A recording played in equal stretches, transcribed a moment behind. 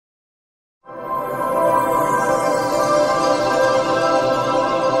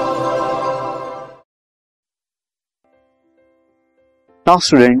Now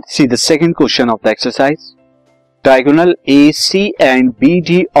student, see the second question of the exercise. Diagonal AC and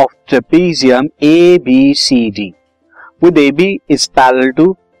BD of trapezium ABCD with AB is parallel to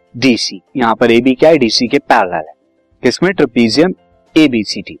DC. यहाँ पर AB क्या है? DC के parallel है. किसमें? Trapezium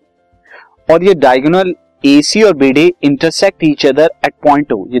ABCD. और ये डायगोनल AC और BD intersect each other at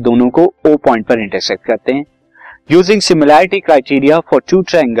point O. ये दोनों को O पॉइंट पर इंटरसेक्ट करते हैं. Using similarity criteria for two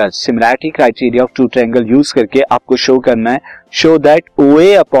triangles. Similarity criteria of to triangle use करके आपको शो करना है, show that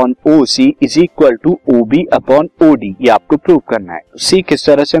OA upon OC is equal to OB upon OD. ये आपको प्रूव करना है. सी किस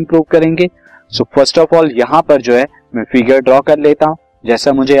तरह से हम प्रूव करेंगे? सो फर्स्ट ऑफ ऑल यहाँ पर जो है मैं फिगर ड्रॉ कर लेता हूँ.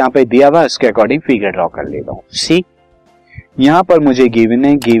 जैसा मुझे यहाँ पे दिया हुआ उसके अकॉर्डिंग फिगर ड्रॉ कर लेता हूँ. सी यहाँ पर मुझे गिवन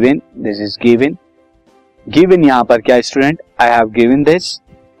है, given this is given. Given यहाँ पर क्या student? I have given this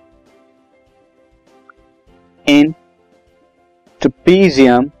in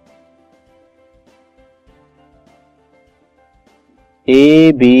trapezium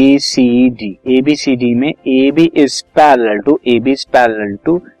ABCD. ABCD में AB is parallel to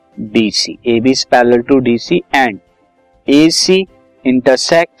DC. AB is parallel to DC and AC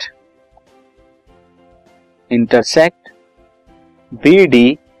intersect BD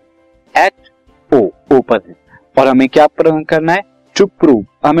at O पर. और हमें क्या prove करना है?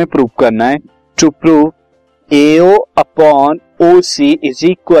 हमें प्रूव करना है to prove AO upon OC is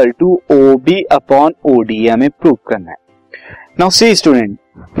equal to OB upon OD. हमें प्रूफ करना है. नाउ सी स्टूडेंट,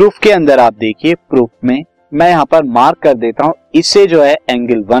 प्रूफ के अंदर आप देखिए, प्रूफ में मैं यहाँ पर मार्क कर देता हूँ. इसे जो है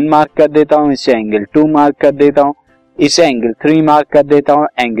एंगल 1 मार्क कर देता हूँ, इसे एंगल 2 मार्क कर देता हूँ, इसे एंगल 3 मार्क कर देता हूँ,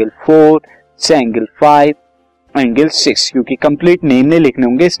 एंगल 4 से एंगल 5, एंगल 6. क्योंकि कंप्लीट नेम नहीं लिखने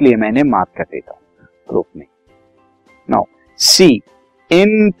होंगे इसलिए मैंने मार्क कर देता हूँ प्रूफ में. Now see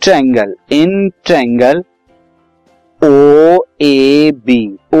in triangle OAB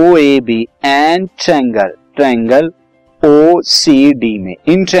and triangle OCD में,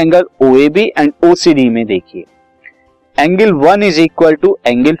 in triangle OAB and OCD में देखिए angle 1 is equal to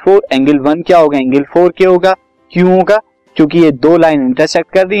angle 4. Angle 1 क्या होगा? एंगल 4 क्या होगा? क्यों होगा? क्योंकि ये दो लाइन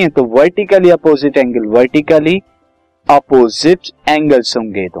इंटरसेक्ट कर रही हैं तो वर्टिकली अपोजिट एंगल्स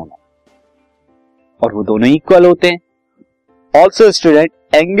होंगे दोनों, और वो दोनों इक्वल होते हैं. ऑल्सो स्टूडेंट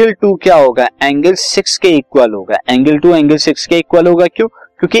एंगल 2 क्या होगा? एंगल 6 के इक्वल होगा. एंगल 2 एंगल 6 के इक्वल होगा. क्यों?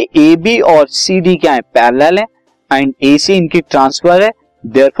 क्योंकि AB और CD क्या है? पैरेलल है एंड AC इनकी ट्रांसफर है.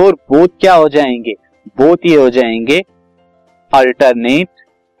 देयरफॉर बोथ क्या हो जाएंगे? बोथ ये हो जाएंगे अल्टरनेट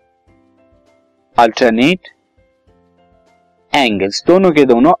एंगल्स. दोनों के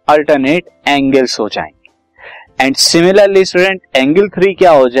दोनों अल्टरनेट एंगल्स हो जाएंगे. एंड सिमिलरली स्टूडेंट एंगल 3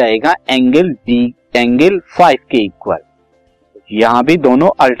 क्या हो जाएगा? एंगल 5 के इक्वल. यहां भी दोनों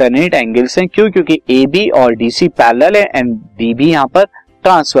अल्टरनेट एंगल्स हैं. क्यों? क्योंकि AB और DC पैरेलल है एंड DB यहां पर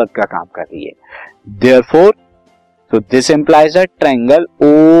ट्रांसफर का काम कर रही है. Therefore so this implies that triangle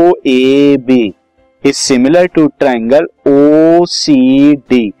OAB is similar to triangle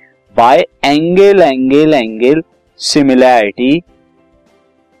OCD by angle similarity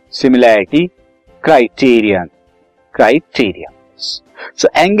criterion. So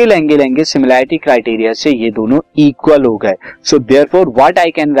angle similarity criteria से ये दोनों equal हो गए. So therefore what I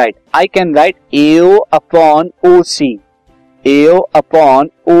can write? I can write AO upon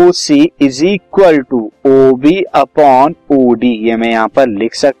OC is equal to OB upon OD. ये मैं यहाँ पर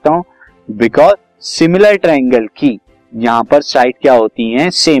लिख सकता हूँ बिकॉज सिमिलर ट्रायंगल की यहाँ पर साइड क्या होती हैं?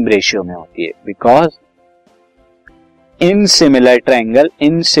 सेम रेशियो में होती है. Because in similar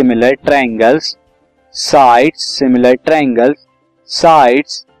triangles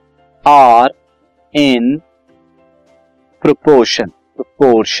sides are in proportion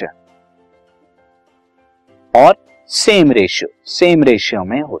और सेम रेशियो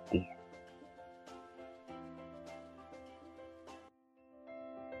में होती है.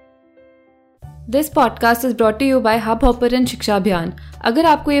 This podcast is brought to you bye hub hopper and शिक्षा अभियान. अगर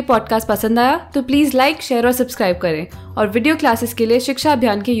आपको ये पॉडकास्ट पसंद आया तो प्लीज़ लाइक, शेयर और सब्सक्राइब करें और वीडियो क्लासेस के लिए शिक्षा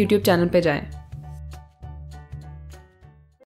अभियान के YouTube चैनल पर जाएं.